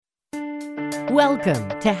Welcome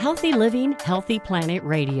to Healthy Living, Healthy Planet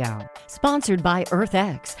Radio, sponsored by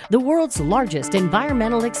EarthX, the world's largest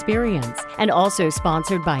environmental experience, and also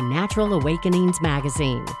sponsored by Natural Awakenings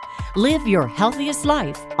magazine. Live your healthiest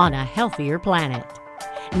life on a healthier planet.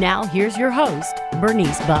 Now, here's your host,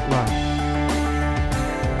 Bernice Butler.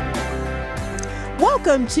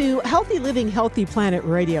 Welcome to Healthy Living, Healthy Planet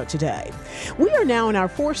Radio today. We are now in our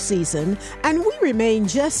fourth season, and we remain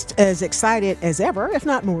just as excited as ever, if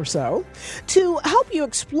not more so, to help you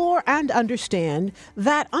explore and understand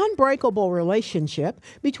that unbreakable relationship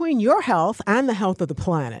between your health and the health of the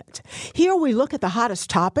planet. Here we look at the hottest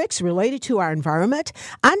topics related to our environment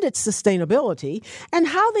and its sustainability and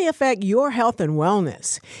how they affect your health and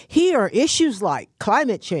wellness. Here are issues like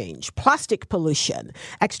climate change, plastic pollution,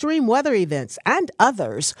 extreme weather events, and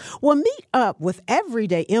others will meet up with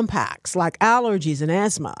everyday impacts like allergies and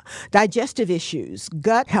asthma, digestive issues,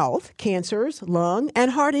 gut health, cancers, lung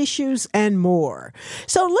and heart issues, and more.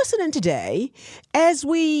 So listen in today as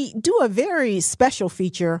we do a very special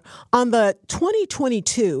feature on the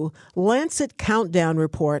 2022 Lancet Countdown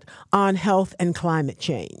Report on Health and Climate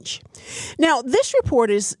Change. Now, this report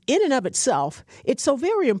is, in and of itself, it's so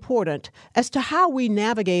very important as to how we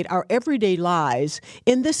navigate our everyday lives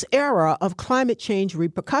in this era of climate change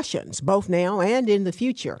repercussions, both now and in the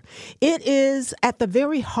future. It is at the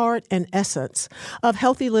very heart and essence of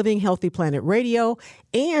Healthy Living, Healthy Planet Radio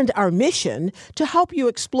and our mission to help you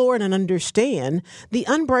explore and understand the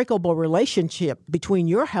unbreakable relationship between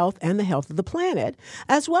your health and the health of the planet,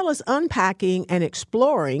 as well as unpacking and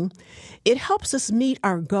exploring. It helps us meet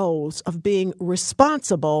our goals of being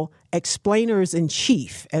responsible explainers in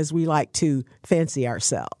chief, as we like to fancy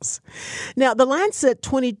ourselves. Now, the Lancet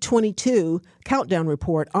 2022 Countdown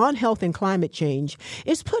Report on Health and Climate Change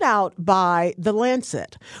is put out by The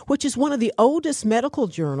Lancet, which is one of the oldest medical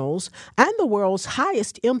journals and the world's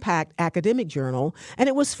highest impact academic journal, and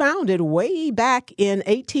it was founded way back in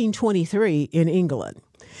 1823 in England.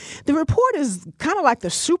 The report is kind of like the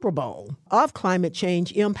Super Bowl of climate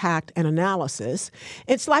change impact and analysis.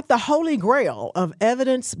 It's like the holy grail of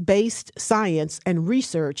evidence-based science and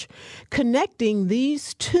research connecting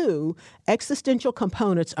these two existential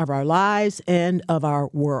components of our lives and of our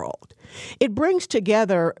world. It brings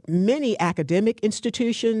together many academic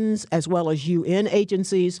institutions as well as UN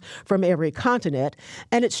agencies from every continent,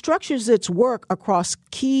 and it structures its work across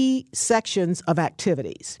key sections of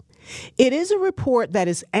activities. It is a report that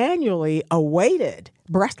is annually awaited,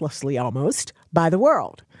 breathlessly almost, by the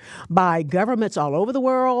world, by governments all over the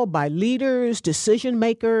world, by leaders, decision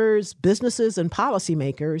makers, businesses, and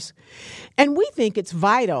policymakers. And we think it's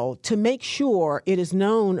vital to make sure it is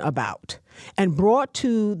known about and brought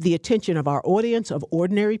to the attention of our audience of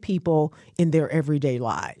ordinary people in their everyday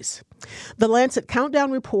lives. The Lancet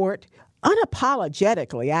Countdown Report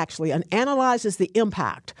unapologetically, actually, and analyzes the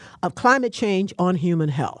impact of climate change on human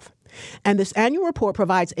health. And this annual report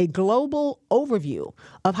provides a global overview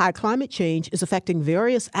of how climate change is affecting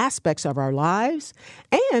various aspects of our lives,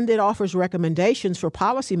 and it offers recommendations for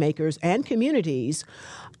policymakers and communities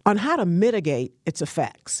on how to mitigate its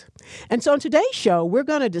effects. And so in today's show, we're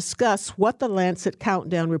going to discuss what the Lancet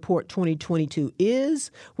Countdown Report 2022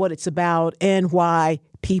 is, what it's about, and why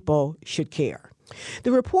people should care.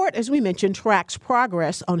 The report, as we mentioned, tracks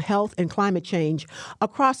progress on health and climate change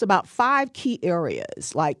across about 5 key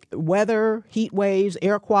areas like weather, heat waves,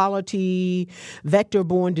 air quality,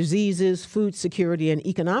 vector-borne diseases, food security, and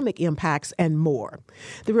economic impacts, and more.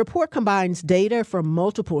 The report combines data from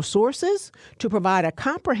multiple sources to provide a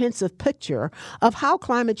comprehensive picture of how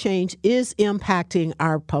climate change is impacting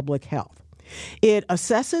our public health. It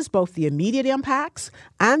assesses both the immediate impacts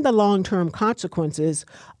and the long-term consequences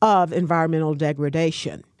of environmental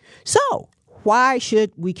degradation. So, why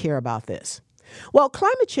should we care about this? Well,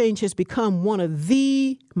 climate change has become one of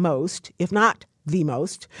the most, if not the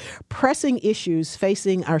most, pressing issues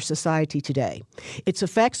facing our society today. Its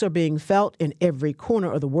effects are being felt in every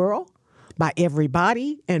corner of the world, by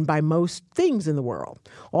everybody and by most things in the world,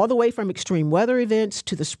 all the way from extreme weather events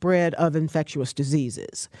to the spread of infectious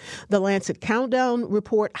diseases. The Lancet Countdown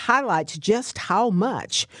Report highlights just how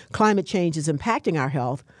much climate change is impacting our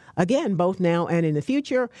health, again, both now and in the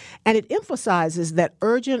future, and it emphasizes that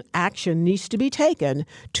urgent action needs to be taken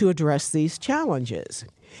to address these challenges.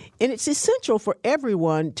 And it's essential for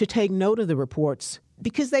everyone to take note of the reports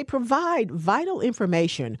because they provide vital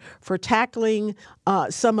information for tackling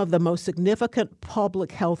some of the most significant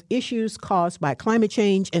public health issues caused by climate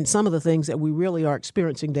change and some of the things that we really are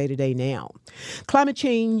experiencing day to day now. Climate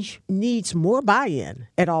change needs more buy-in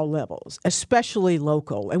at all levels, especially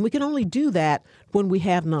local, and we can only do that when we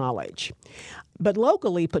have knowledge. but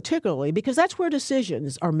locally particularly, because that's where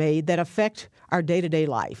decisions are made that affect our day-to-day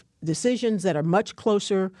life, decisions that are much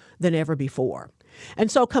closer than ever before.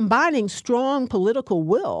 And so combining strong political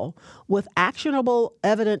will with actionable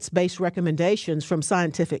evidence-based recommendations from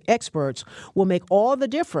scientific experts will make all the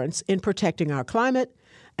difference in protecting our climate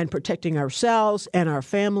and protecting ourselves and our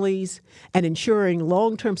families and ensuring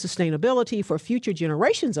long-term sustainability for future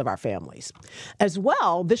generations of our families. As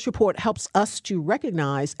well, this report helps us to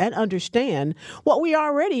recognize and understand what we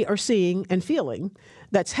already are seeing and feeling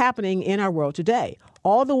that's happening in our world today,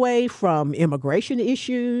 all the way from immigration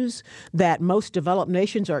issues that most developed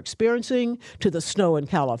nations are experiencing, to the snow in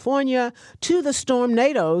California, to the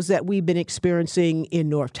stormnadoes that we've been experiencing in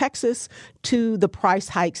North Texas, to the price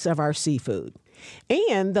hikes of our seafood.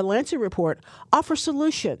 And the Lancet report offers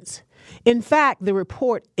solutions. In fact, the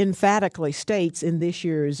report emphatically states in this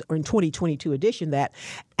year's, or in 2022 edition, that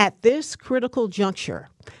at this critical juncture,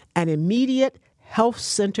 an immediate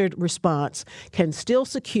health-centered response can still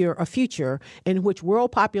secure a future in which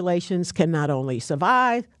world populations can not only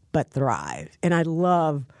survive, but thrive. And I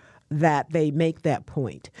love that they make that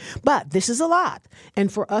point. But this is a lot.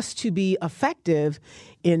 And for us to be effective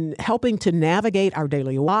in helping to navigate our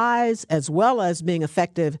daily lives, as well as being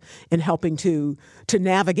effective in helping to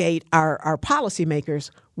navigate our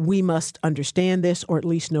policymakers, we must understand this or at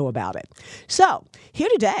least know about it. So here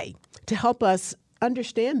today to help us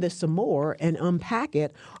understand this some more and unpack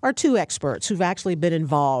it are two experts who've actually been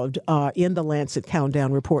involved in the Lancet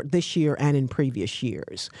Countdown Report this year and in previous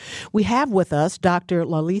years. We have with us Dr.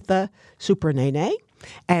 Lalitha Supranene,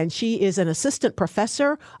 and she is an assistant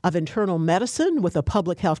professor of internal medicine with a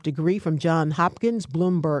public health degree from Johns Hopkins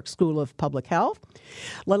Bloomberg School of Public Health.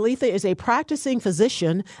 Lalitha is a practicing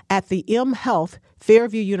physician at the M Health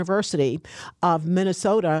Fairview University of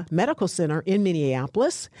Minnesota Medical Center in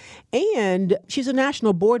Minneapolis, and she's a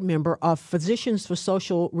national board member of Physicians for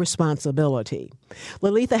Social Responsibility.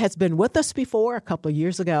 Lalitha has been with us before a couple of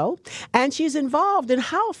years ago, and she's involved in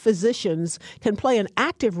how physicians can play an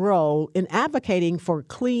active role in advocating for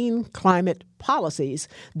clean climate policies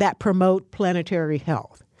that promote planetary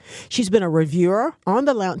health. She's been a reviewer on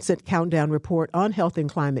the Lancet Countdown Report on Health and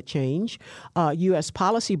Climate Change, U.S.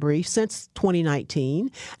 Policy Brief, since 2019,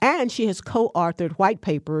 and she has co-authored white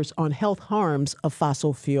papers on health harms of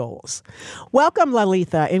fossil fuels. Welcome,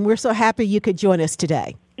 Lalitha, and we're so happy you could join us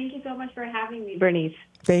today. Thank you so much for having me, Bernice.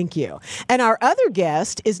 Thank you. And our other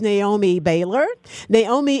guest is Naomi Baylor.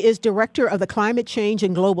 Naomi is director of the Climate Change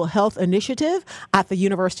and Global Health Initiative at the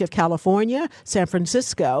University of California, San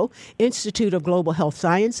Francisco Institute of Global Health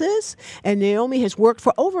Sciences. And Naomi has worked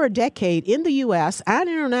for over a decade in the U.S. and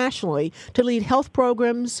internationally to lead health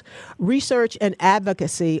programs, research, and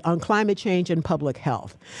advocacy on climate change and public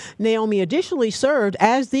health. Naomi additionally served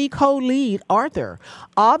as the co-lead author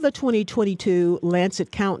of the 2022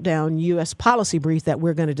 Lancet Countdown U.S. Policy Brief that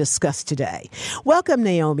we're going to discuss today. Welcome,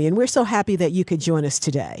 Naomi, and we're so happy that you could join us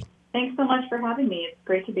today. Thanks so much for having me. It's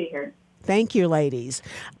great to be here. Thank you, ladies.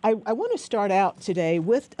 I want to start out today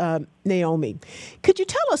with Naomi. Could you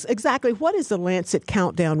tell us exactly what is the Lancet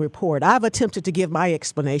Countdown Report? I've attempted to give my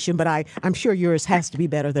explanation, but I'm sure yours has to be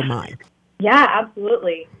better than mine. Yeah,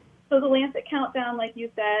 absolutely. So the Lancet Countdown, like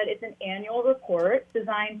you said, it's an annual report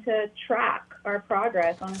designed to track our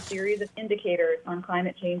progress on a series of indicators on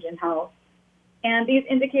climate change and health. And these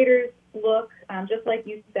indicators look, just like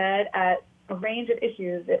you said, at a range of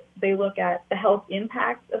issues. They look at the health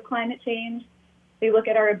impacts of climate change. They look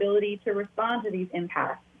at our ability to respond to these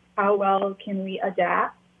impacts. How well can we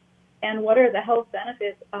adapt? And what are the health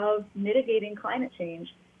benefits of mitigating climate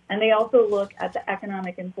change? And they also look at the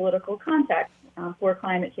economic and political context for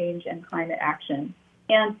climate change and climate action.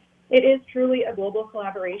 And it is truly a global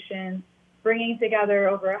collaboration, bringing together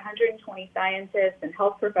over 120 scientists and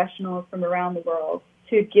health professionals from around the world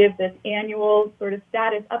to give this annual sort of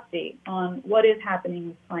status update on what is happening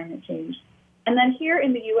with climate change. And then here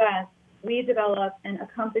in the U.S., we develop an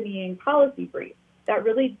accompanying policy brief that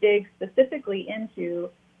really digs specifically into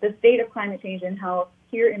the state of climate change and health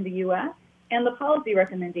here in the U.S. and the policy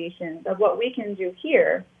recommendations of what we can do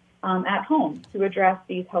here at home to address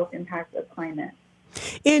these health impacts of climate.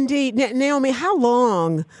 Indeed. Naomi, how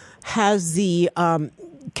long has the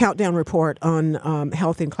Countdown Report on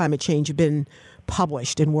health and climate change been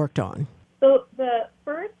published and worked on? So the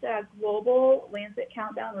first global Lancet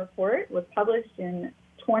Countdown Report was published in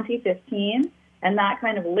 2015, and that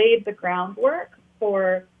kind of laid the groundwork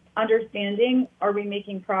for understanding, are we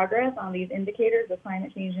making progress on these indicators of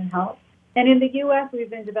climate change and health? And in the U.S., we've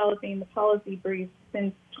been developing the policy brief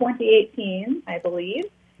since 2018, I believe,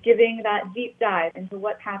 giving that deep dive into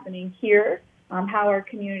what's happening here, how our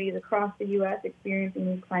communities across the U.S. experiencing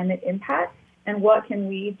these climate impacts, and what can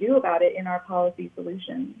we do about it in our policy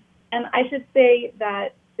solutions. And I should say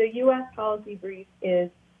that the U.S. policy brief is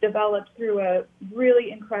developed through a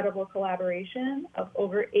really incredible collaboration of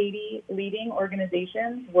over 80 leading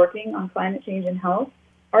organizations working on climate change and health.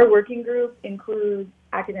 Our working group includes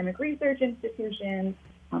academic research institutions,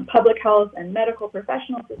 public health and medical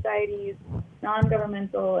professional societies,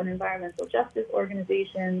 non-governmental and environmental justice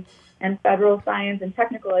organizations, and federal science and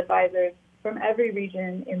technical advisors from every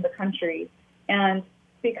region in the country. And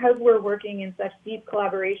because we're working in such deep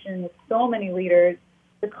collaboration with so many leaders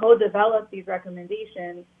to co-develop these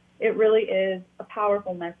recommendations, it really is a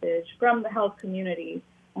powerful message from the health community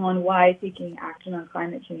on why taking action on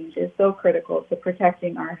climate change is so critical to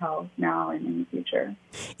protecting our health now and in the future.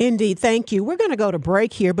 Indeed. Thank you. We're going to go to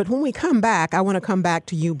break here, but when we come back, I want to come back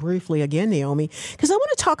to you briefly again, Naomi, because I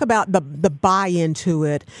want to talk about the buy-in to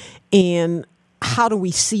it and how do we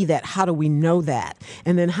see that? How do we know that?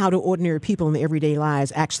 And then how do ordinary people in their everyday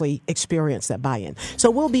lives actually experience that buy-in? So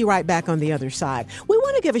we'll be right back on the other side. We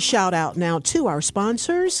want to give a shout out now to our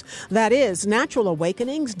sponsors. That is Natural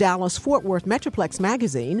Awakenings, Dallas-Fort Worth Metroplex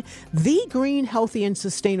Magazine, the Green, Healthy, and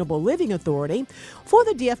Sustainable Living Authority for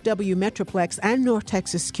the DFW Metroplex and North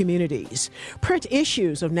Texas communities. Print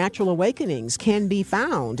issues of Natural Awakenings can be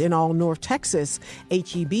found in all North Texas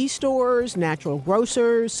H-E-B stores, natural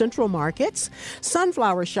grocers, central markets,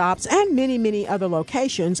 sunflower shops, and many, many other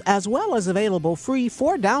locations, as well as available free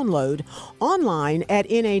for download online at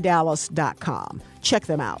nadallas.com. Check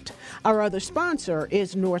them out. Our other sponsor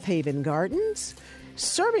is North Haven Gardens.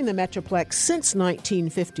 Serving the Metroplex since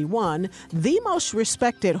 1951, the most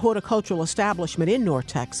respected horticultural establishment in North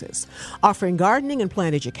Texas, offering gardening and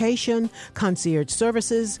plant education, concierge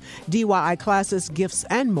services, DIY classes, gifts,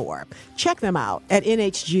 and more. Check them out at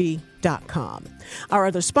nhg.com. Our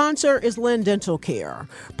other sponsor is Lynn Dental Care,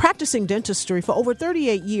 practicing dentistry for over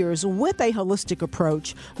 38 years with a holistic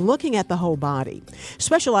approach looking at the whole body.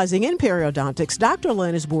 Specializing in periodontics, Dr.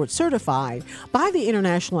 Lynn is board certified by the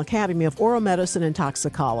International Academy of Oral Medicine and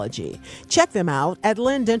Toxicology. Check them out at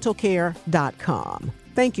lynndentalcare.com.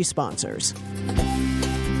 Thank you, sponsors.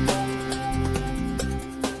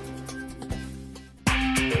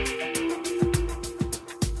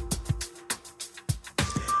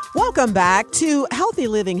 Welcome back to Healthy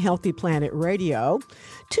Living, Healthy Planet Radio.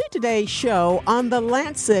 To today's show on the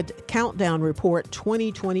Lancet Countdown Report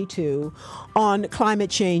 2022 on climate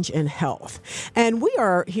change and health. And we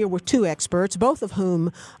are here with two experts, both of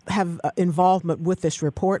whom have involvement with this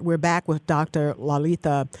report. We're back with Dr.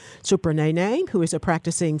 Lalita Supranene, who is a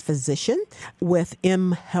practicing physician with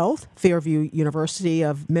M Health, Fairview University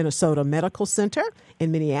of Minnesota Medical Center in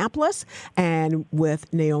Minneapolis, and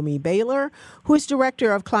with Naomi Baylor, who is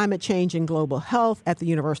Director of Climate Change and Global Health at the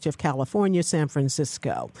University of California, San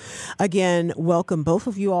Francisco. Again, welcome both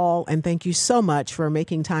of you all, and thank you so much for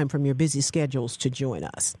making time from your busy schedules to join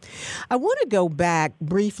us. I want to go back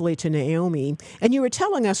briefly to Naomi, and you were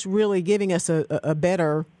telling us, really giving us a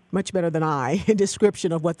better, much better than I,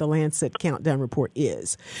 description of what the Lancet Countdown Report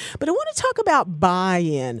is. But I want to talk about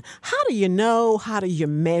buy-in. How do you know, how do you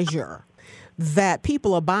measure that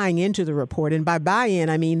people are buying into the report? And by buy-in,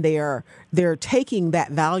 I mean they're taking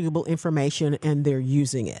that valuable information and they're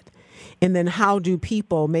using it. And then how do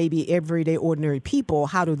people, maybe everyday ordinary people,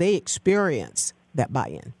 how do they experience that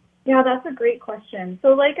buy-in? Yeah, that's a great question. So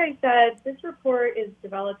like I said, this report is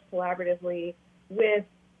developed collaboratively with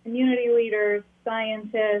community leaders,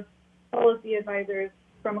 scientists, policy advisors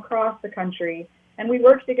from across the country. And we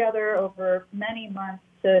work together over many months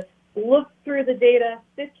to look through the data,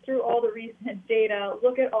 sift through all the recent data,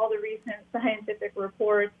 look at all the recent scientific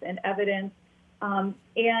reports and evidence,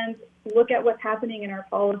 and look at what's happening in our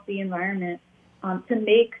policy environment to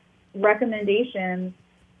make recommendations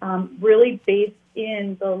really based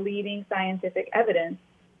in the leading scientific evidence.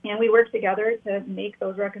 And we work together to make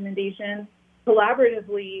those recommendations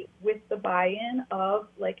collaboratively with the buy-in of,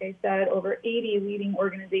 like I said, over 80 leading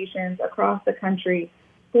organizations across the country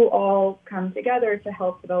who all come together to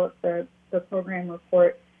help develop the program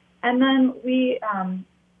report. And then we,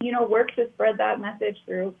 work to spread that message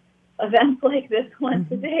through events like this one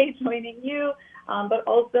today, joining you, but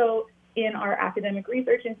also in our academic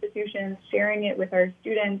research institutions, sharing it with our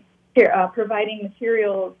students, providing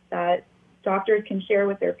materials that doctors can share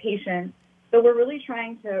with their patients. So we're really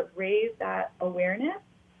trying to raise that awareness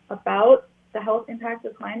about the health impacts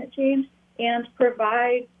of climate change and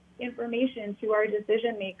provide information to our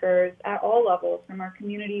decision makers at all levels, from our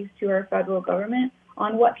communities to our federal government,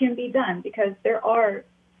 on what can be done, because there are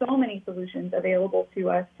so many solutions available to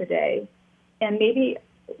us today. And maybe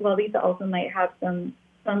Lalita also might have some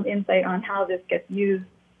insight on how this gets used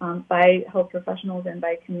by health professionals and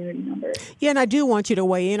by community members. Yeah, and I do want you to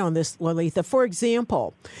weigh in on this, Lalitha. For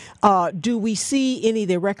example, do we see any of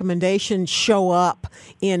the recommendations show up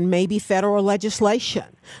in maybe federal legislation,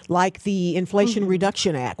 like the Inflation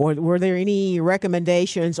Reduction Act? Or were there any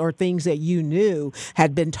recommendations or things that you knew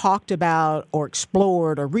had been talked about or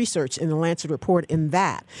explored or researched in the Lancet report in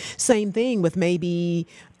that? Same thing with maybe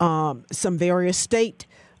some various state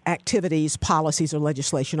activities, policies, or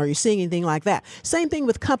legislation. Are you seeing anything like that? Same thing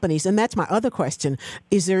with companies. And that's my other question.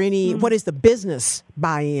 Is there any, what is the business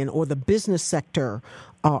buy-in or the business sector,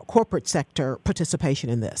 corporate sector participation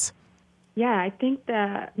in this? Yeah, I think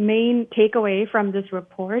the main takeaway from this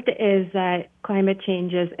report is that climate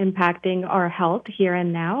change is impacting our health here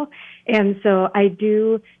and now. And so I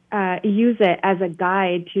do use it as a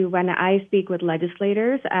guide to when I speak with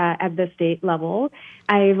legislators at the state level.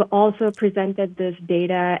 I've also presented this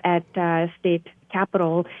data at state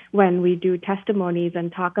capitol when we do testimonies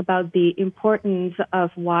and talk about the importance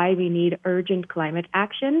of why we need urgent climate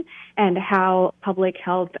action and how public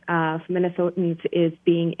health of Minnesotans is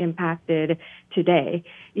being impacted today.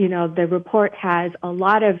 You know, the report has a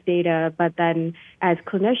lot of data, but then as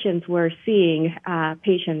clinicians, we're seeing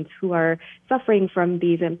patients who are suffering from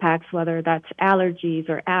these impacts, whether that's allergies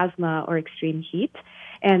or asthma or extreme heat.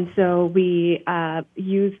 And so we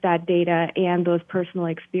use that data and those personal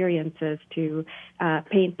experiences to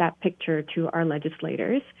paint that picture to our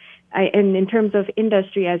legislators. And in terms of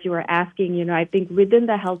industry, as you were asking, you know, I think within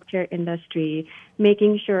the healthcare industry,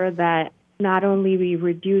 making sure that not only we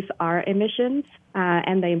reduce our emissions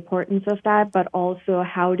and the importance of that, but also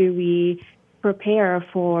how do we prepare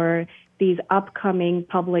for these upcoming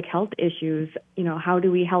public health issues? You know, how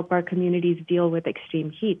do we help our communities deal with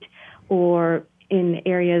extreme heat, or in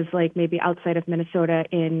areas like maybe outside of Minnesota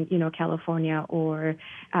in, you know, California or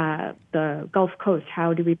the Gulf Coast,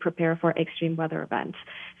 how do we prepare for extreme weather events?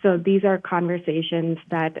 So these are conversations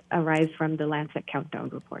that arise from the Lancet Countdown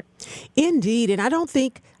report. Indeed. And I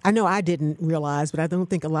know I didn't realize, but I don't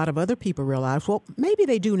think a lot of other people realize, well, maybe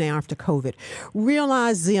they do now after COVID,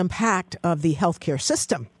 realize the impact of the healthcare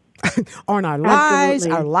system on our lives,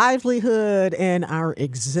 our livelihood, and our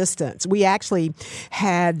existence. We actually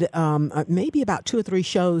had maybe about 2 or 3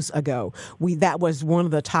 shows ago, that was one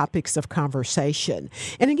of the topics of conversation.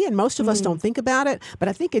 And again, most of us don't think about it, but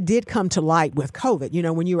I think it did come to light with COVID. You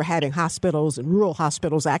know, when you were having hospitals and rural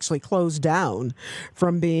hospitals actually closed down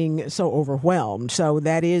from being so overwhelmed. So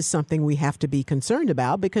that is something we have to be concerned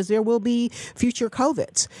about, because there will be future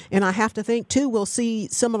COVIDs. And I have to think, too, we'll see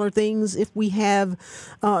similar things if we have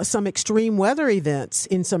some extreme weather events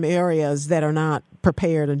in some areas that are not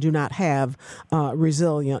prepared and do not have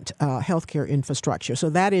resilient healthcare infrastructure. So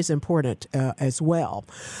that is important as well.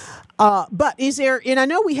 But is there, and I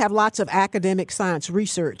know we have lots of academic science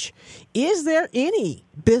research, is there any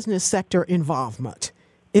business sector involvement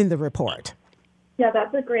in the report? Yeah,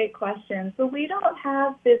 that's a great question. So we don't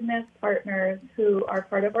have business partners who are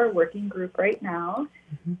part of our working group right now.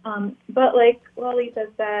 But like Lalitha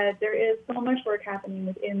said, there is so much work happening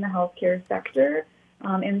within the healthcare sector.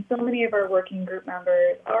 And so many of our working group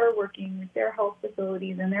members are working with their health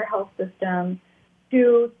facilities and their health systems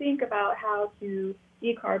to think about how to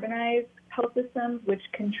decarbonize health systems, which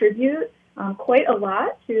contribute quite a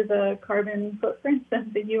lot to the carbon footprint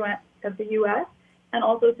of the U.S., and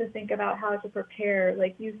also to think about how to prepare,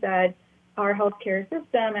 like you said, our healthcare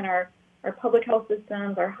system and our public health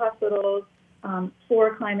systems, our hospitals,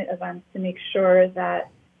 for climate events, to make sure that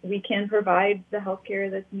we can provide the healthcare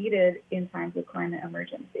that's needed in times of climate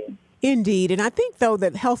emergency. Indeed. And I think, though,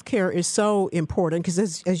 that healthcare is so important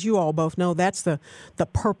because, as you all both know, that's the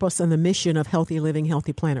purpose and the mission of Healthy Living,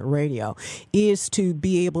 Healthy Planet Radio, is to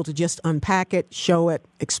be able to just unpack it, show it,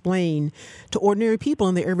 explain to ordinary people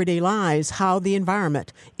in their everyday lives how the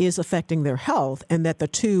environment is affecting their health, and that the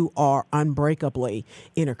two are unbreakably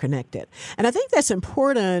interconnected. And I think that's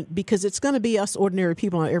important because it's going to be us ordinary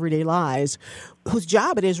people in our everyday lives whose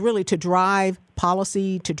job it is really to drive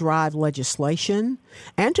policy, to drive legislation,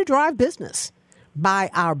 and to drive business by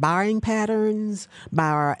our buying patterns, by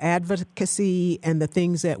our advocacy, and the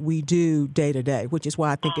things that we do day to day, which is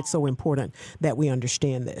why I think it's so important that we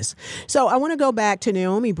understand this. So I want to go back to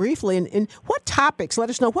Naomi briefly. And what topics, let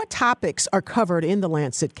us know what topics are covered in the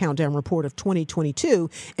Lancet Countdown Report of 2022,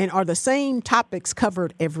 and are the same topics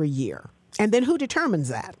covered every year? And then who determines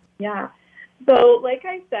that? Yeah. So like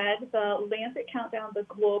I said, the Lancet Countdown, the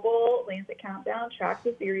global Lancet Countdown, tracks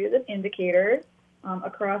a series of indicators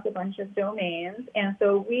across a bunch of domains. And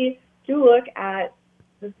so we do look at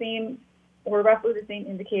the same, or roughly the same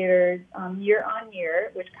indicators year on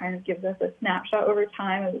year, which kind of gives us a snapshot over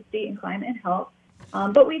time of the state and climate and health.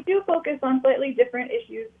 But we do focus on slightly different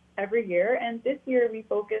issues every year, and this year we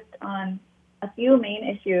focused on a few main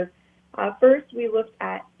issues. First, we looked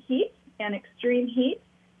at heat and extreme heat,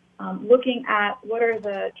 looking at what are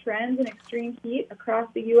the trends in extreme heat across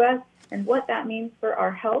the U.S. and what that means for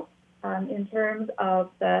our health in terms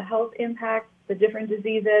of the health impacts, the different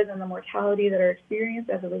diseases, and the mortality that are experienced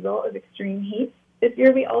as a result of extreme heat. This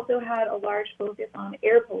year, we also had a large focus on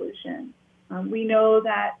air pollution. We know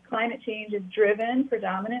that climate change is driven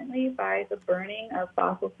predominantly by the burning of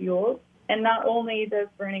fossil fuels. And not only does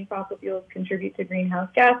burning fossil fuels contribute to greenhouse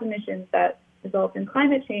gas emissions that result in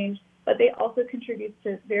climate change, but they also contribute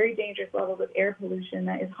to very dangerous levels of air pollution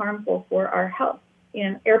that is harmful for our health.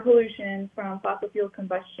 And air pollution from fossil fuel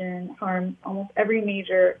combustion harms almost every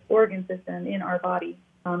major organ system in our body.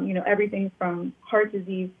 Everything from heart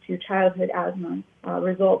disease to childhood asthma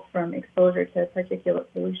results from exposure to particulate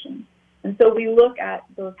pollution. And so we look at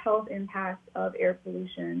those health impacts of air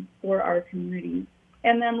pollution for our communities.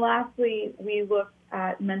 And then lastly, we looked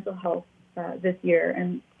at mental health this year.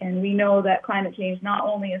 And we know that climate change not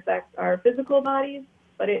only affects our physical bodies,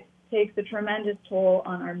 but it takes a tremendous toll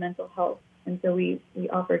on our mental health. And so we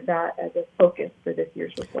offered that as a focus for this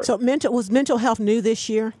year's report. So was mental health new this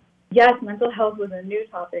year? Yes, mental health was a new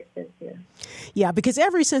topic this year. Yeah, because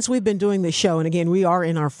ever since we've been doing this show, and again, we are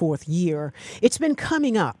in our 4th year, it's been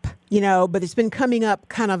coming up, but it's been coming up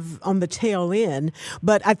kind of on the tail end.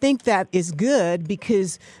 But I think that is good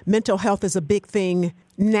because mental health is a big thing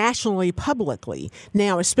nationally, publicly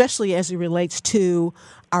now, especially as it relates to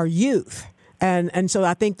our youth. And so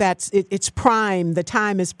I think it's prime. The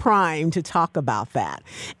time is prime to talk about that,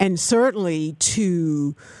 and certainly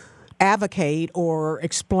to advocate or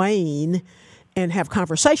explain and have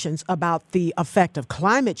conversations about the effect of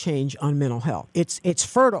climate change on mental health. It's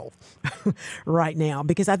fertile right now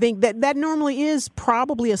because I think that normally is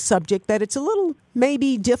probably a subject that it's a little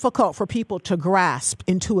maybe difficult for people to grasp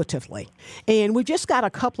intuitively. And we've just got a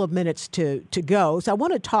couple of minutes to go. So I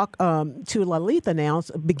want to talk to Lalitha now,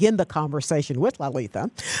 begin the conversation with Lalitha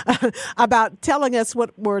about telling us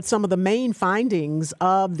what were some of the main findings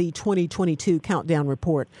of the 2022 Countdown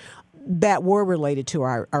Report that were related to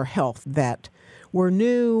our health that were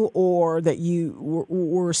new or that you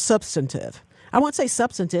were substantive. I won't say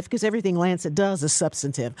substantive because everything Lancet does is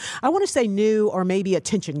substantive. I want to say new or maybe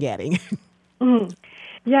attention-getting.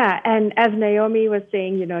 Yeah, and as Naomi was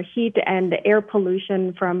saying, heat and air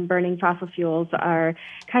pollution from burning fossil fuels are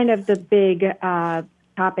kind of the big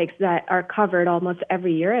topics that are covered almost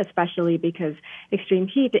every year, especially because extreme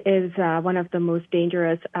heat is one of the most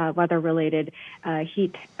dangerous weather-related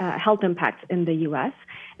heat health impacts in the U.S.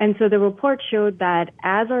 And so the report showed that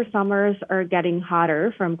as our summers are getting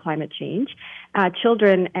hotter from climate change,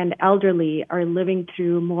 children and elderly are living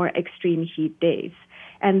through more extreme heat days.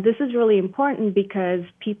 And this is really important because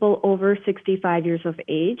people over 65 years of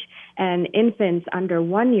age and infants under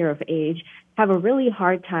 1 year of age have a really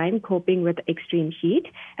hard time coping with extreme heat.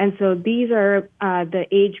 And so these are the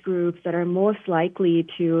age groups that are most likely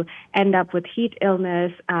to end up with heat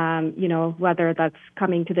illness, whether that's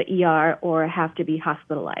coming to the ER or have to be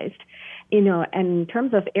hospitalized. And in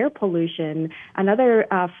terms of air pollution, another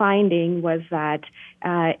finding was that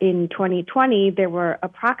in 2020, there were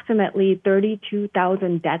approximately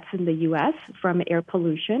 32,000 deaths in the U.S. from air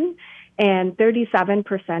pollution, and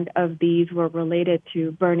 37% of these were related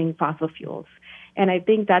to burning fossil fuels. And I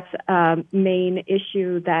think that's a main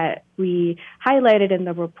issue that we highlighted in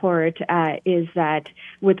the report is that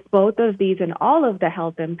with both of these and all of the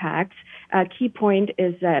health impacts, a key point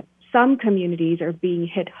is that some communities are being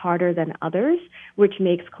hit harder than others, which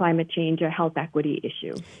makes climate change a health equity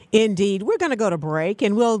issue. Indeed. We're going to go to break,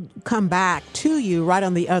 and we'll come back to you right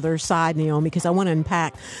on the other side, Naomi, because I want to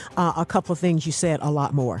unpack a couple of things you said a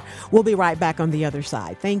lot more. We'll be right back on the other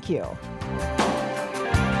side. Thank you.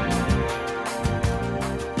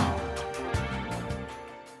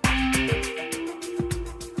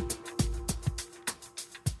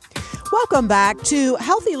 Welcome back to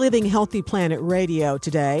Healthy Living, Healthy Planet Radio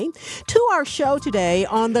today. To our show today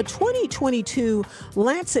on the 2022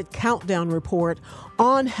 Lancet Countdown Report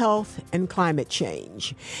on health and climate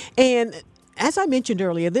change. And as I mentioned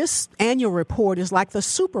earlier, this annual report is like the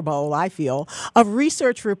Super Bowl, I feel, of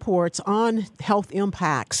research reports on health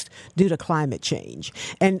impacts due to climate change.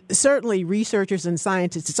 And certainly researchers and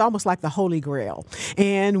scientists, it's almost like the Holy Grail.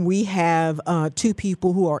 And we have two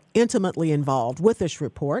people who are intimately involved with this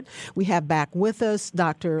report. We have back with us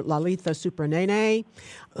Dr. Lalitha Supranene,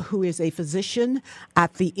 who is a physician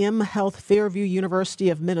at the M Health Fairview University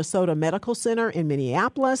of Minnesota Medical Center in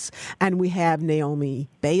Minneapolis. And we have Naomi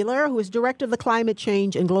Baylor, who is Director of the Climate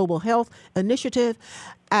Change and Global Health Initiative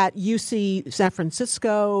at UC San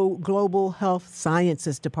Francisco Global Health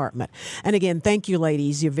Sciences Department. And again, thank you,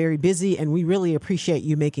 ladies. You're very busy, and we really appreciate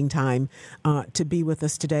you making time to be with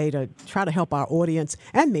us today to try to help our audience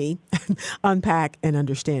and me unpack and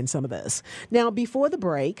understand some of this. Now, before the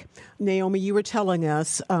break, Naomi, you were telling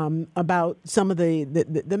us about some of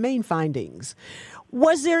the main findings.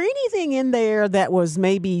 Was there anything in there that was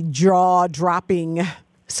maybe jaw-dropping,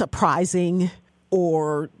 surprising,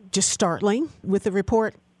 or just startling with the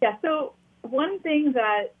report? Yeah, so one thing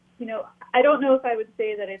that, I don't know if I would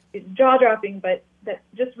say that it's jaw-dropping, but that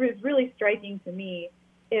just was really striking to me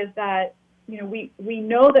is that, we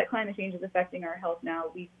know that climate change is affecting our health now.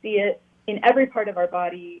 We see it in every part of our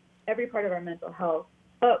body, every part of our mental health.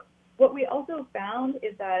 But what we also found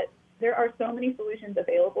is that there are so many solutions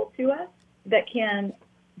available to us that can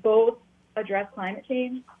both address climate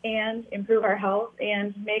change and improve our health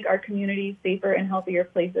and make our communities safer and healthier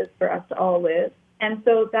places for us to all live. And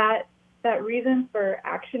so that reason for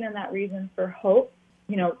action and that reason for hope,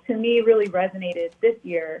 to me really resonated this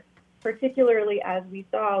year, particularly as we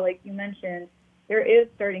saw, like you mentioned, there is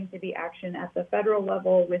starting to be action at the federal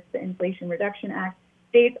level with the Inflation Reduction Act.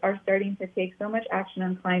 States are starting to take so much action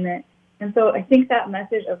on climate. And so I think that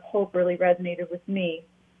message of hope really resonated with me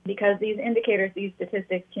because these indicators, these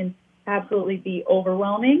statistics can absolutely be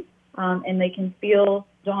overwhelming and they can feel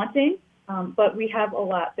daunting, but we have a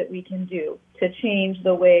lot that we can do to change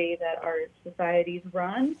the way that our societies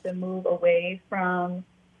run, to move away from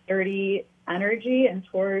dirty energy and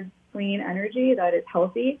towards clean energy that is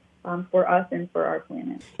healthy for us and for our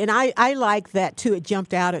planet. And I like that, too. It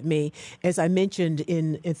jumped out at me, as I mentioned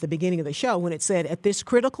at the beginning of the show, when it said, at this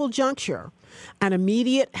critical juncture, an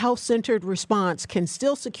immediate health-centered response can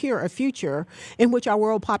still secure a future in which our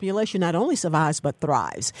world population not only survives but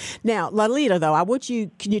thrives. Now, Lalita, though,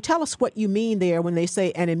 can you tell us what you mean there when they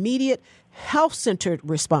say an immediate health-centered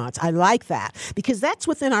response? I like that because that's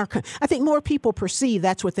within I think more people perceive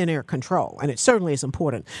that's within our control, and it certainly is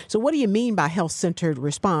important. So what do you mean by health-centered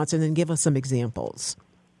response? And then give us some examples.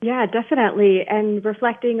 Yeah, definitely. And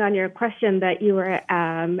reflecting on your question that you were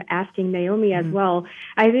asking Naomi as well,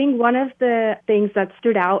 I think one of the things that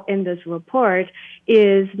stood out in this report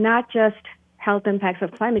is not just health impacts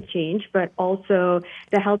of climate change, but also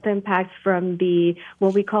the health impacts from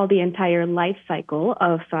what we call the entire life cycle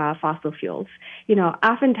of fossil fuels.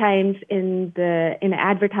 Oftentimes in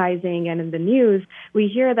advertising and in the news, we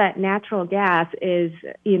hear that natural gas is,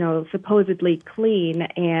 supposedly clean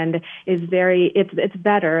and is it's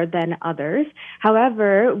better than others.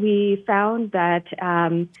 However, we found that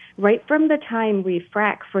right from the time we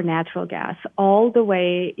frack for natural gas all the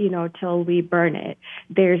way, till we burn it,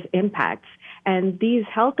 there's impacts. And these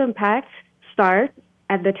health impacts start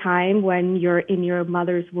at the time when you're in your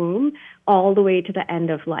mother's womb all the way to the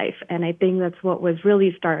end of life. And I think that's what was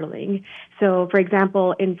really startling. So, for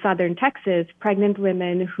example, in southern Texas, pregnant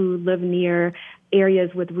women who live near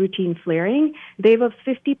areas with routine flaring, they have a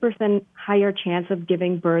 50% higher chance of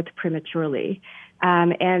giving birth prematurely.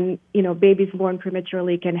 And babies born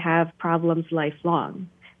prematurely can have problems lifelong.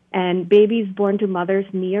 And babies born to mothers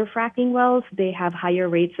near fracking wells, they have higher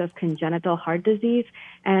rates of congenital heart disease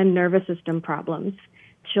and nervous system problems.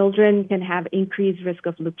 Children can have increased risk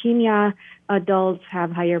of leukemia. Adults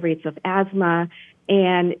have higher rates of asthma.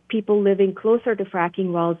 And people living closer to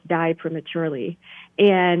fracking wells die prematurely.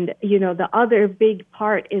 And, the other big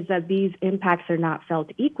part is that these impacts are not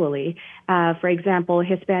felt equally. For example,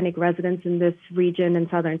 Hispanic residents in this region in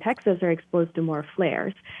southern Texas are exposed to more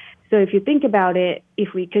flares. So if you think about it,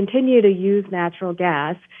 if we continue to use natural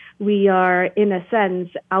gas, we are, in a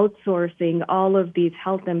sense, outsourcing all of these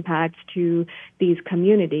health impacts to these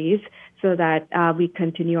communities so that we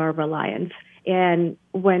continue our reliance. And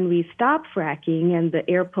when we stop fracking and the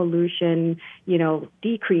air pollution,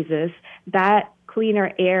 decreases, that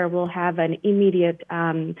cleaner air will have an immediate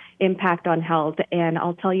impact on health. And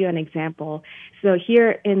I'll tell you an example. So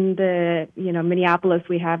here in Minneapolis,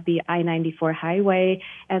 we have the I-94 highway,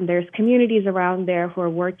 and there's communities around there who are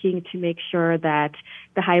working to make sure that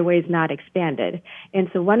the highway is not expanded. And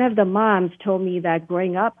so one of the moms told me that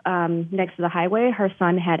growing up next to the highway, her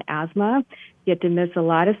son had asthma. He had to miss a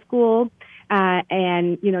lot of school.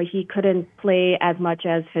 And he couldn't play as much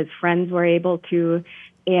as his friends were able to.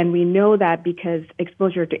 And we know that because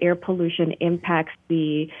exposure to air pollution impacts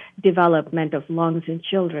the development of lungs in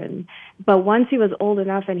children. But once he was old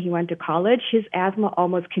enough and he went to college, his asthma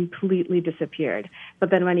almost completely disappeared.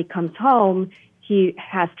 But then when he comes home, he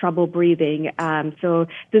has trouble breathing. So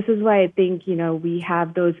this is why I think, we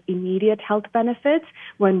have those immediate health benefits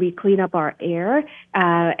when we clean up our air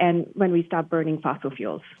and when we stop burning fossil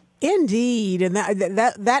fuels. Indeed, and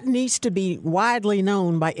that needs to be widely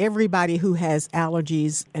known by everybody who has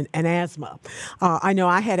allergies and asthma. I know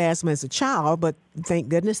I had asthma as a child, but thank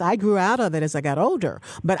goodness I grew out of it as I got older.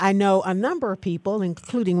 But I know a number of people,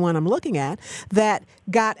 including one I'm looking at, that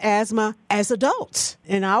got asthma as adults.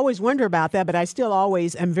 And I always wonder about that, but I still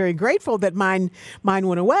always am very grateful that mine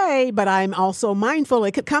went away, but I'm also mindful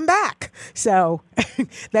it could come back. So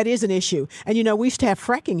that is an issue. And, we used to have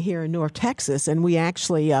fracking here in North Texas, and we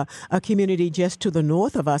actually, a community just to the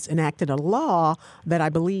north of us enacted a law that I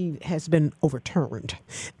believe has been overturned.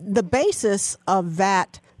 The basis of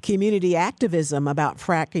that community activism about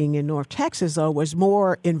fracking in North Texas, though, was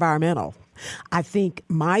more environmental. I think,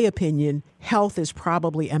 my opinion, health is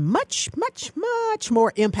probably a much, much, much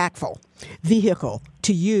more impactful vehicle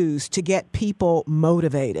to use to get people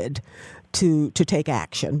motivated to take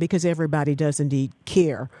action, because everybody does indeed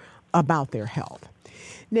care about their health.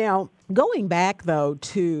 Now, going back, though,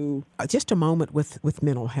 to just a moment with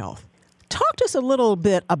mental health, talk to us a little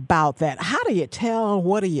bit about that. How do you tell?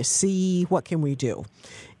 What do you see? What can we do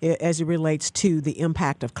as it relates to the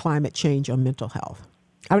impact of climate change on mental health?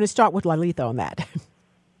 I'm going to start with Lalitha on that.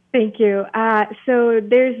 Thank you. So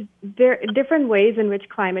there are different ways in which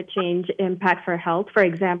climate change impacts our health. For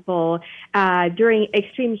example, during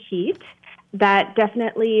extreme heat, that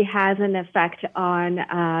definitely has an effect on,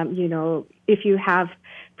 if you have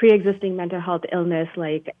pre-existing mental health illness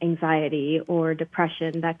like anxiety or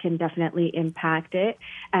depression, that can definitely impact it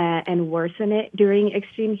and worsen it during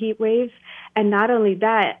extreme heat waves. And not only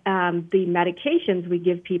that, the medications we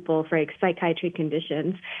give people for psychiatric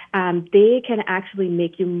conditions, they can actually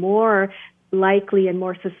make you more likely and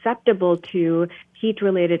more susceptible to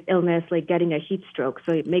heat-related illness, like getting a heat stroke.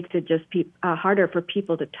 So it makes it just harder for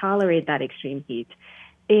people to tolerate that extreme heat.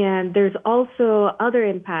 And there's also other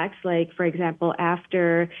impacts, like, for example,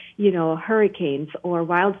 after, hurricanes or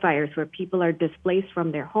wildfires where people are displaced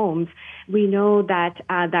from their homes, we know that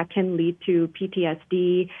that can lead to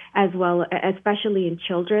PTSD as well, especially in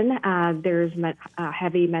children. There's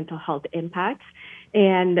heavy mental health impacts.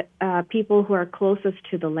 And people who are closest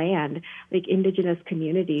to the land, like indigenous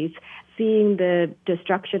communities, seeing the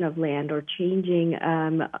destruction of land or changing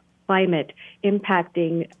climate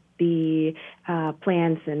impacting the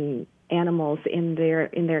plants and animals in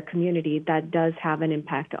their community, that does have an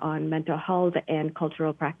impact on mental health and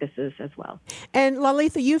cultural practices as well. And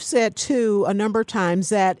Lalitha, you've said too a number of times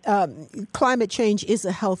that climate change is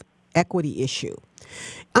a health equity issue.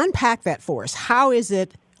 Unpack that for us.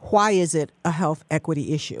 Why is it a health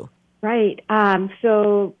equity issue? Right.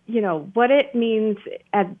 So, what it means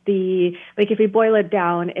if we boil it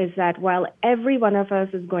down, is that while every one of us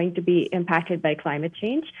is going to be impacted by climate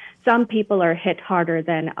change, some people are hit harder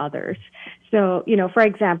than others. So, for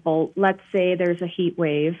example, let's say there's a heat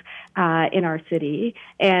wave in our city,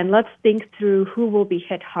 and let's think through who will be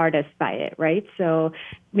hit hardest by it, right? So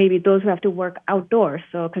maybe those who have to work outdoors,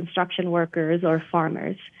 so construction workers or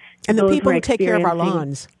farmers. And the people who take care of our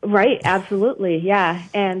lawns. Right, absolutely, yeah.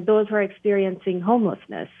 And those who are experiencing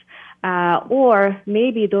homelessness. Or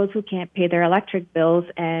maybe those who can't pay their electric bills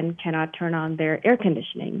and cannot turn on their air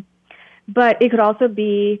conditioning. But it could also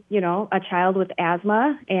be, a child with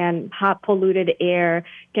asthma, and hot polluted air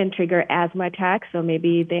can trigger asthma attacks. So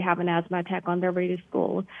maybe they have an asthma attack on their way to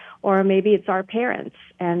school. Or maybe it's our parents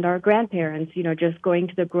and our grandparents, just going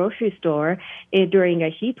to the grocery store during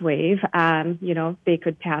a heat wave, they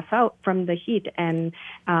could pass out from the heat, and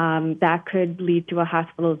that could lead to a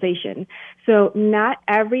hospitalization. So not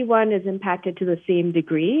everyone is impacted to the same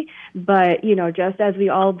degree, but, just as we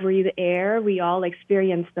all breathe air, we all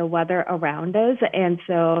experience the weather around us. And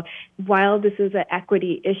so while this is an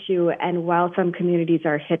equity issue, and while some communities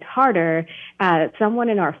are hit harder, someone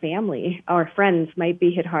in our family, our friends, might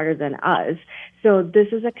be hit harder than us. So this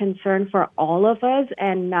is a concern for all of us,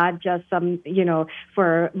 and not just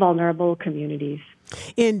for vulnerable communities.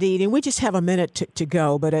 Indeed. And we just have a minute to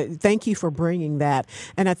go, but thank you for bringing that.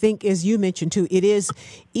 And I think, as you mentioned too, it is,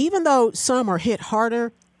 even though some are hit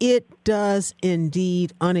harder, it does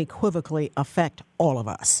indeed unequivocally affect all of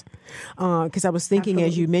us. Because I was thinking, absolutely,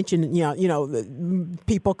 as you mentioned,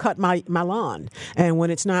 people cut my lawn, and when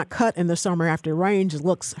it's not cut in the summer after it rains, it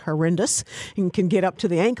looks horrendous and can get up to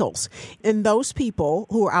the ankles. And those people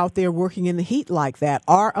who are out there working in the heat like that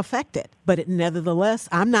are affected. But nevertheless,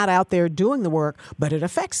 I'm not out there doing the work, but it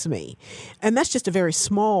affects me. And that's just a very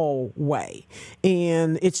small way.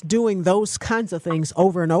 And it's doing those kinds of things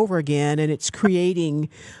over and over again, and it's creating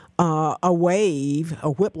a wave,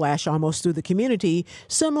 a whiplash almost through the community,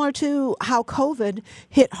 similar to how COVID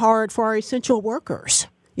hit hard for our essential workers.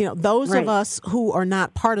 Those right. of us who are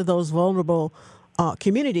not part of those vulnerable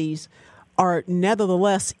communities are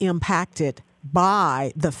nevertheless impacted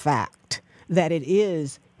by the fact that it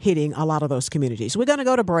is hitting a lot of those communities. We're going to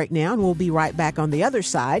go to break now, and we'll be right back on the other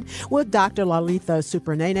side with Dr. Lalitha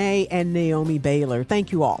Supranene and Naomi Baylor.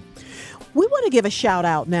 Thank you all. We want to give a shout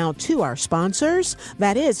out now to our sponsors.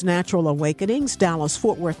 That is Natural Awakenings,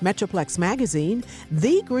 Dallas-Fort Worth Metroplex Magazine,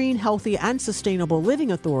 the Green, Healthy, and Sustainable Living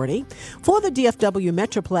Authority for the DFW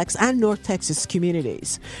Metroplex and North Texas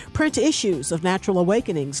communities. Print issues of Natural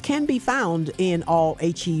Awakenings can be found in all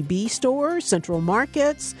H-E-B stores, Central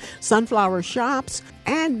Markets, Sunflower Shops,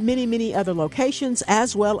 and many, many other locations,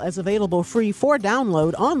 as well as available free for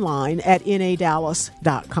download online at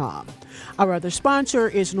nadallas.com. Our other sponsor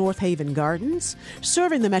is North Haven Gardens,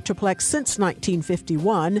 serving the Metroplex since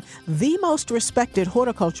 1951, the most respected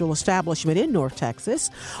horticultural establishment in North Texas,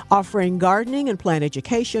 offering gardening and plant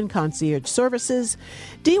education, concierge services,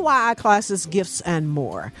 DIY classes, gifts, and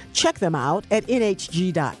more. Check them out at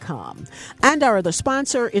nhg.com. And our other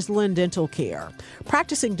sponsor is Lynn Dental Care,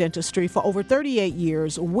 practicing dentistry for over 38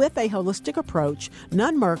 years with a holistic approach,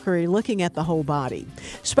 none-mercury, looking at the whole body.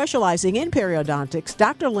 Specializing in periodontics,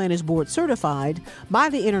 Dr. Lynn is board certified by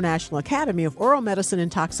the International Academy of Oral Medicine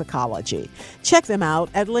and Toxicology. Check them out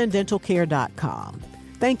at lindentalcare.com.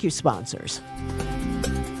 Thank you, sponsors.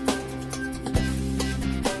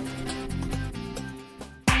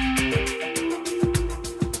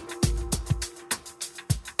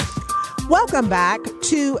 Welcome back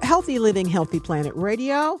to Healthy Living, Healthy Planet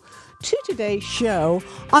Radio, to today's show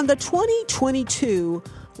on the 2022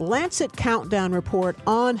 Lancet Countdown Report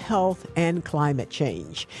on Health and Climate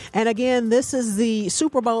Change. And again, this is the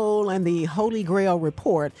Super Bowl and the Holy Grail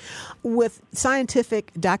report with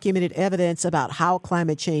scientific documented evidence about how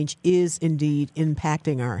climate change is indeed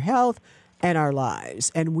impacting our health and our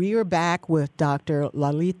lives. And we are back with Dr.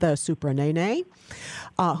 Lalitha Supranene,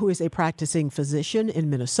 who is a practicing physician in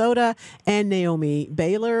Minnesota, and Naomi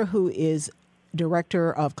Baylor, who is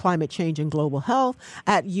Director of Climate Change and Global Health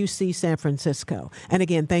at UC San Francisco. And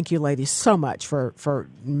again, thank you, ladies, so much for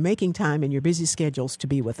making time in your busy schedules to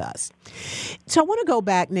be with us. So I want to go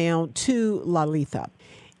back now to Lalitha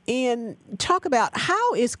and talk about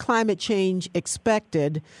how is climate change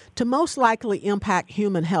expected to most likely impact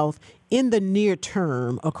human health in the near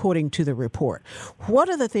term, according to the report. What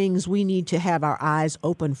are the things we need to have our eyes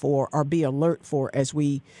open for or be alert for as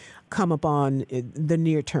we come upon the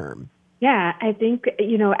near term? Yeah, I think,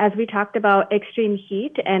 as we talked about, extreme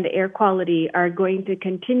heat and air quality are going to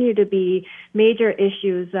continue to be major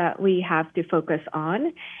issues that we have to focus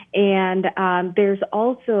on. And there's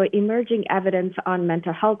also emerging evidence on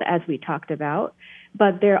mental health, as we talked about.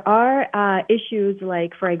 But there are issues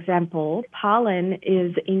like, for example, pollen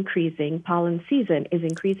is increasing, pollen season is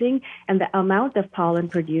increasing, and the amount of pollen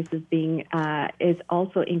produced is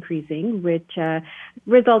also increasing, which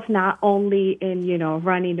results not only in,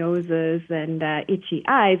 runny noses and itchy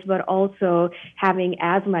eyes, but also having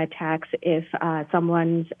asthma attacks if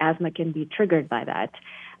someone's asthma can be triggered by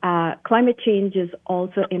that. Climate change is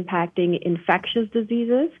also impacting infectious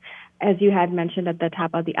diseases. As you had mentioned at the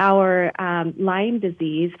top of the hour, Lyme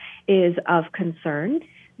disease is of concern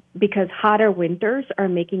because hotter winters are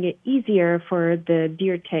making it easier for the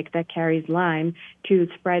deer tick that carries Lyme to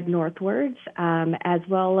spread northwards, as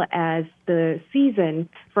well as the season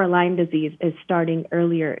for Lyme disease is starting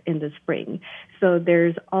earlier in the spring. So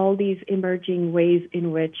there's all these emerging ways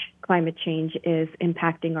in which climate change is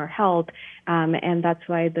impacting our health, and that's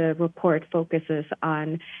why the report focuses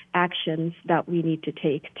on actions that we need to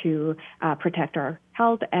take to protect our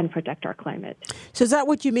health and protect our climate. So is that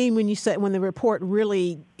what you mean when you say, when the report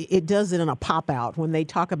really, it does it in a pop-out, when they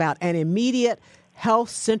talk about an immediate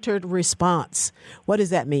health-centered response? What does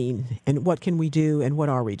that mean, and what can we do, and what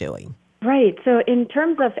are we doing? Right. So in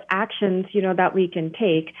terms of actions, that we can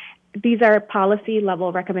take, these are policy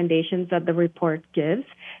level recommendations that the report gives.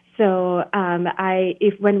 So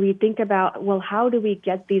when we think about, well, how do we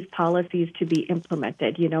get these policies to be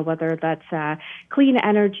implemented, whether that's clean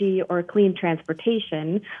energy or clean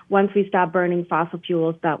transportation, once we stop burning fossil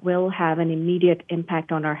fuels, that will have an immediate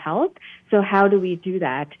impact on our health. So how do we do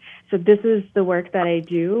that? So this is the work that I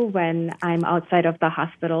do when I'm outside of the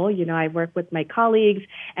hospital. I work with my colleagues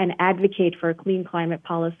and advocate for clean climate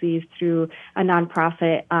policies through a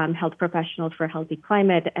nonprofit, Health Professionals for a Healthy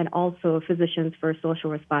Climate, and also Physicians for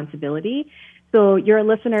Social Responsibility. So your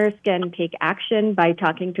listeners can take action by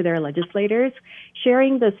talking to their legislators,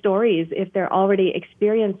 sharing the stories if they're already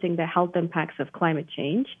experiencing the health impacts of climate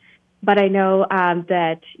change. But I know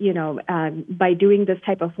that, by doing this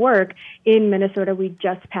type of work in Minnesota, we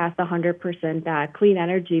just passed a 100% clean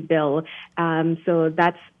energy bill. So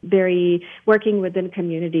that's working within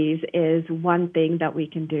communities is one thing that we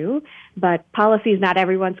can do. But policy is not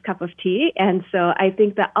everyone's cup of tea. And so I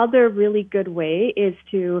think the other really good way is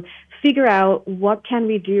to figure out what can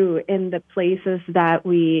we do in the places that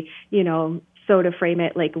we, so to frame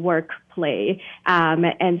it like work, play.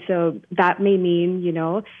 And so that may mean,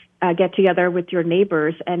 get together with your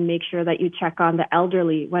neighbors and make sure that you check on the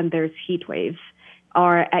elderly when there's heat waves.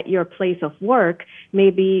 Or at your place of work,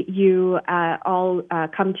 maybe you all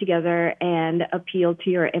come together and appeal to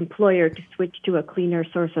your employer to switch to a cleaner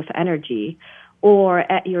source of energy. Or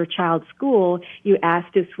at your child's school, you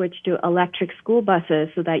ask to switch to electric school buses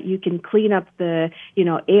so that you can clean up the,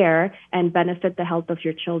 air and benefit the health of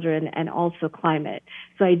your children and also climate.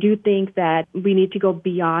 So I do think that we need to go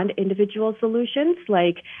beyond individual solutions.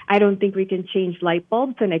 Like, I don't think we can change light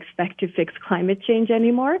bulbs and expect to fix climate change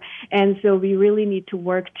anymore. And so we really need to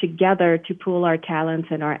work together to pool our talents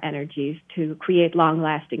and our energies to create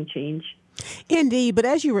long-lasting change. Indeed, but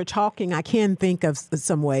as you were talking, I can think of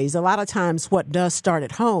some ways. A lot of times what does start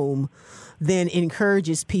at home then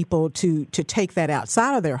encourages people to take that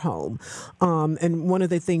outside of their home. And one of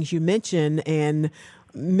the things you mentioned, and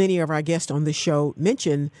many of our guests on this show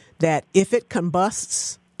mentioned, that if it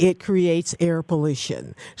combusts, it creates air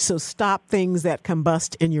pollution. So stop things that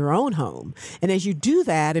combust in your own home. And as you do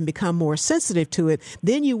that and become more sensitive to it,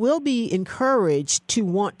 then you will be encouraged to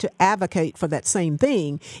want to advocate for that same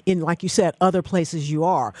thing in, like you said, other places you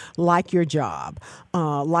are, like your job,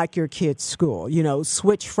 like your kid's school.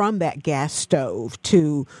 Switch from that gas stove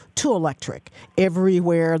to electric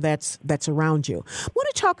everywhere that's around you. I want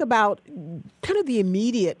to talk about kind of the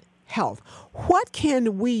immediate health. What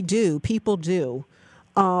can we do, people do,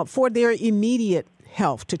 for their immediate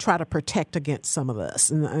health to try to protect against some of this?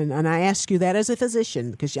 And I ask you that as a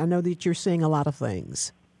physician because I know that you're seeing a lot of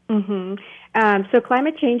things. Mm-hmm. So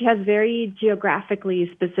climate change has very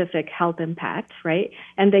geographically specific health impacts, right?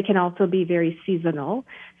 And they can also be very seasonal.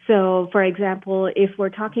 So, for example, if we're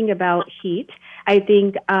talking about heat, I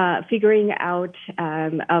think figuring out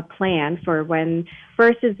a plan for when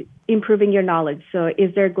first is improving your knowledge. So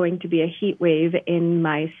is there going to be a heat wave in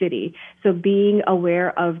my city? So being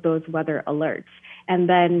aware of those weather alerts and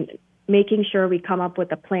then making sure we come up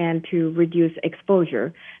with a plan to reduce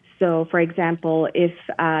exposure. So, for example, if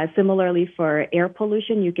similarly for air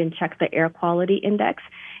pollution, you can check the air quality index.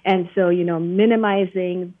 And so,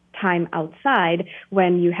 minimizing time outside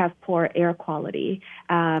when you have poor air quality,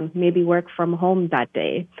 maybe work from home that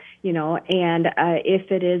day, and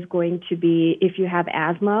if it is going to be, if you have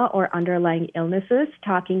asthma or underlying illnesses,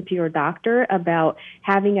 talking to your doctor about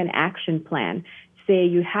having an action plan. Say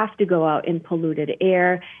you have to go out in polluted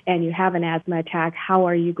air and you have an asthma attack, how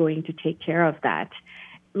are you going to take care of that?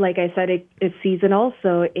 Like I said, it's seasonal.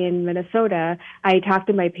 So in Minnesota, I talk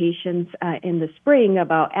to my patients in the spring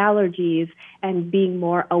about allergies and being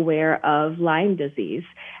more aware of Lyme disease.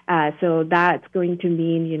 So that's going to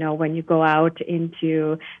mean, when you go out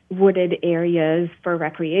into wooded areas for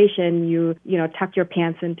recreation, you tuck your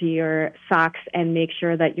pants into your socks and make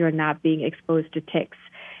sure that you're not being exposed to ticks.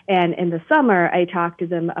 And in the summer, I talk to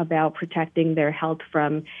them about protecting their health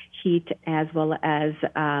from heat as well as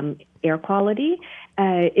air quality.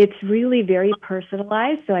 It's really very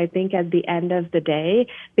personalized. So I think at the end of the day,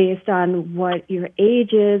 based on what your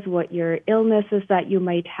age is, what your illnesses that you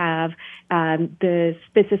might have, the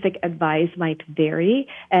specific advice might vary.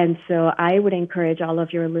 And so I would encourage all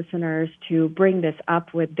of your listeners to bring this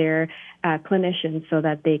up with their clinicians so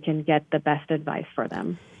that they can get the best advice for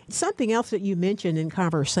them. Something else that you mentioned in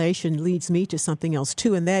conversation leads me to something else,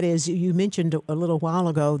 too, and that is you mentioned a little while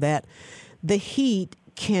ago that the heat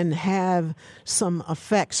can have some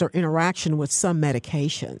effects or interaction with some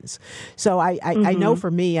medications. So I know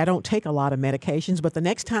for me, I don't take a lot of medications, but the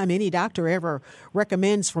next time any doctor ever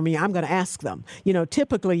recommends for me, I'm going to ask them.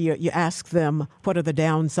 Typically you ask them what are the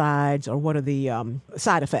downsides or what are the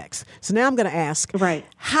side effects. So now I'm going to ask, right,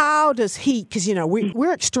 how does heat, because,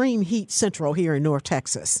 we're extreme heat central here in North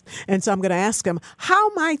Texas. And so I'm going to ask them, how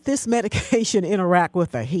might this medication interact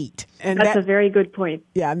with the heat? And that's a very good point.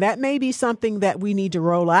 Yeah, and that may be something that we need to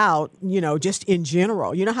roll out, just in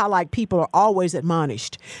general. You know how people are always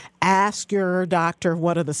admonished, ask your doctor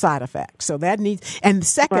what are the side effects. So that needs, and the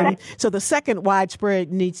second, right. So the second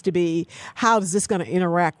widespread needs to be, how is this going to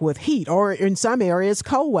interact with heat or in some areas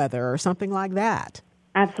cold weather or something like that?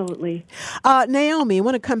 Absolutely. Naomi, I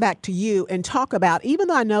want to come back to you and talk about, even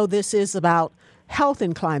though I know this is about health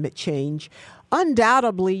and climate change,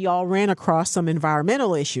 undoubtedly y'all ran across some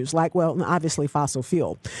environmental issues like, well, obviously fossil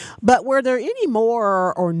fuel. But were there any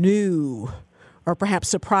more or new or perhaps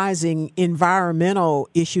surprising environmental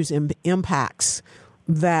issues and impacts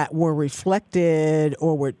that were reflected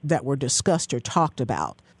or that were discussed or talked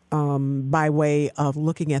about by way of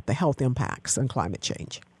looking at the health impacts and climate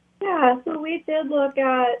change? Yeah, so we did look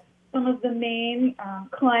at some of the main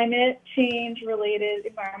climate change related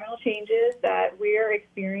environmental changes that we are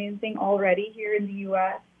experiencing already here in the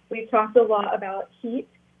U.S. We've talked a lot about heat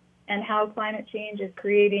and how climate change is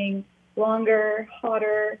creating longer,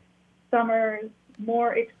 hotter summers,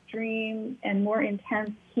 more extreme and more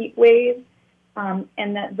intense heat waves,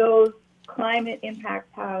 and that those climate impacts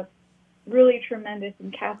have really tremendous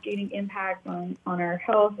and cascading impacts on our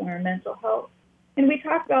health and our mental health. And we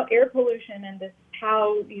talked about air pollution and this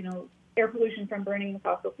how, air pollution from burning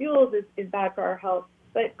fossil fuels is bad for our health.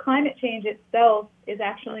 But climate change itself is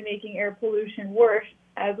actually making air pollution worse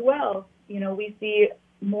as well. We see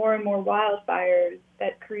more and more wildfires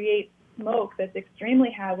that create smoke that's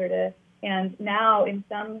extremely hazardous. And now in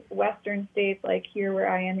some western states, like here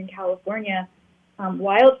where I am in California,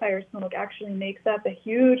 wildfire smoke actually makes up a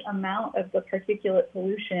huge amount of the particulate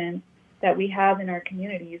pollution that we have in our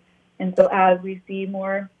communities. And so as we see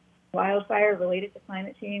more wildfire related to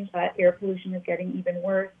climate change, that air pollution is getting even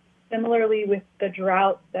worse. Similarly with the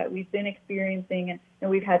droughts that we've been experiencing, and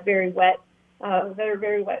we've had very wet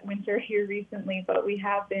winter here recently, but we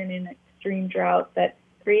have been in extreme droughts that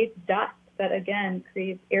creates dust that again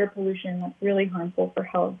creates air pollution that's really harmful for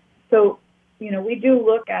health. So, we do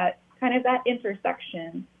look at kind of that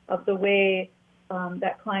intersection of the way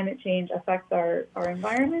that climate change affects our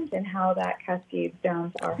environment and how that cascades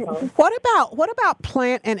down to our health. What about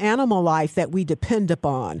plant and animal life that we depend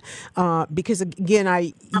upon? Because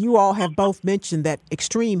again, you all have both mentioned that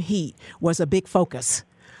extreme heat was a big focus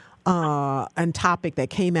and topic that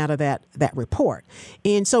came out of that report.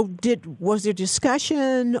 And so was there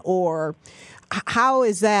discussion or how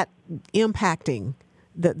is that impacting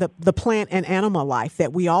the plant and animal life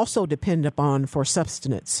that we also depend upon for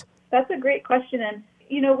sustenance? That's a great question. And,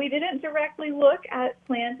 we didn't directly look at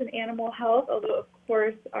plant and animal health, although, of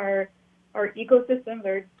course, our ecosystems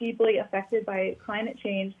are deeply affected by climate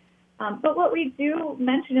change. But what we do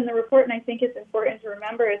mention in the report, and I think it's important to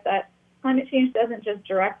remember, is that climate change doesn't just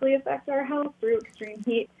directly affect our health through extreme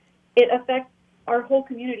heat. It affects our whole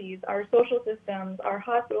communities, our social systems, our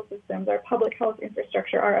hospital systems, our public health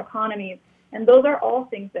infrastructure, our economies. And those are all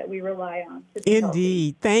things that we rely on.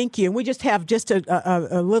 Indeed. Thank you. And we just have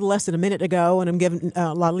a little less than a minute to go, and I'm giving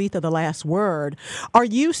Lalitha the last word. Are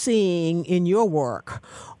you seeing in your work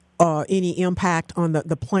any impact on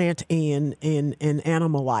the plant and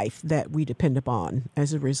animal life that we depend upon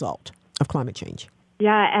as a result of climate change?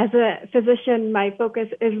 Yeah, as a physician, my focus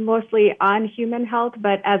is mostly on human health,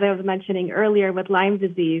 but as I was mentioning earlier with Lyme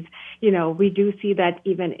disease, we do see that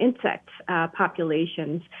even insect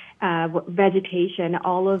populations, vegetation,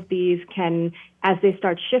 all of these can, as they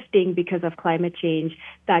start shifting because of climate change,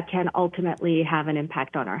 that can ultimately have an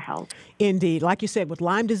impact on our health. Indeed. Like you said, with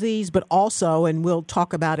Lyme disease, but also, and we'll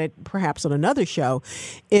talk about it perhaps on another show,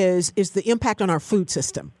 is the impact on our food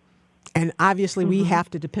system. And obviously, we have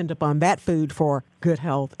to depend upon that food for good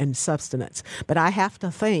health and sustenance. But I have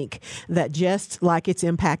to think that just like it's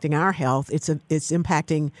impacting our health, it's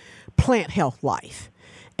impacting plant health life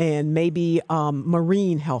and maybe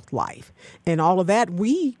marine health life. And all of that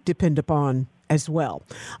we depend upon as well.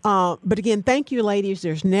 But again, thank you, ladies.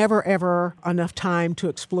 There's never, ever enough time to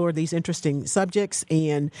explore these interesting subjects.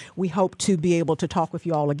 And we hope to be able to talk with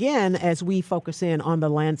you all again as we focus in on the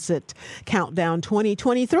Lancet Countdown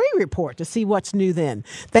 2023 report to see what's new then.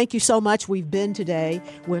 Thank you so much. We've been today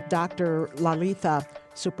with Dr. Lalitha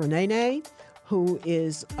Supranene, who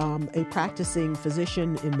is a practicing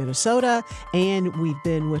physician in Minnesota, and we've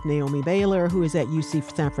been with Naomi Baylor, who is at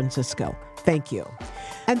UC San Francisco. Thank you.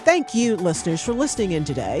 And thank you, listeners, for listening in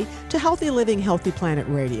today to Healthy Living, Healthy Planet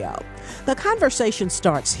Radio. The conversation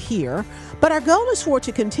starts here, but our goal is for it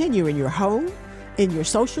to continue in your home, in your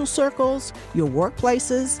social circles, your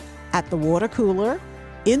workplaces, at the water cooler,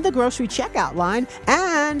 in the grocery checkout line,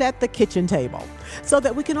 and at the kitchen table, so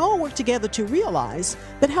that we can all work together to realize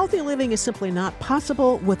that healthy living is simply not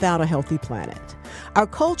possible without a healthy planet. Our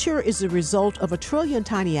culture is the result of 1 trillion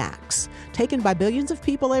tiny acts taken by billions of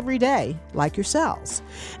people every day, like yourselves.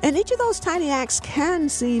 And each of those tiny acts can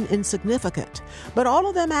seem insignificant, but all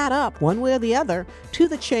of them add up, one way or the other, to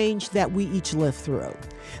the change that we each live through.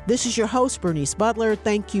 This is your host, Bernice Butler.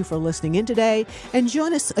 Thank you for listening in today, and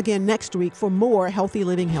join us again next week for more Healthy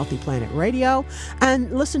Living, Healthy Planet Radio,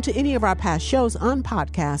 and listen to any of our past shows on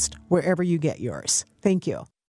podcast wherever you get yours. Thank you.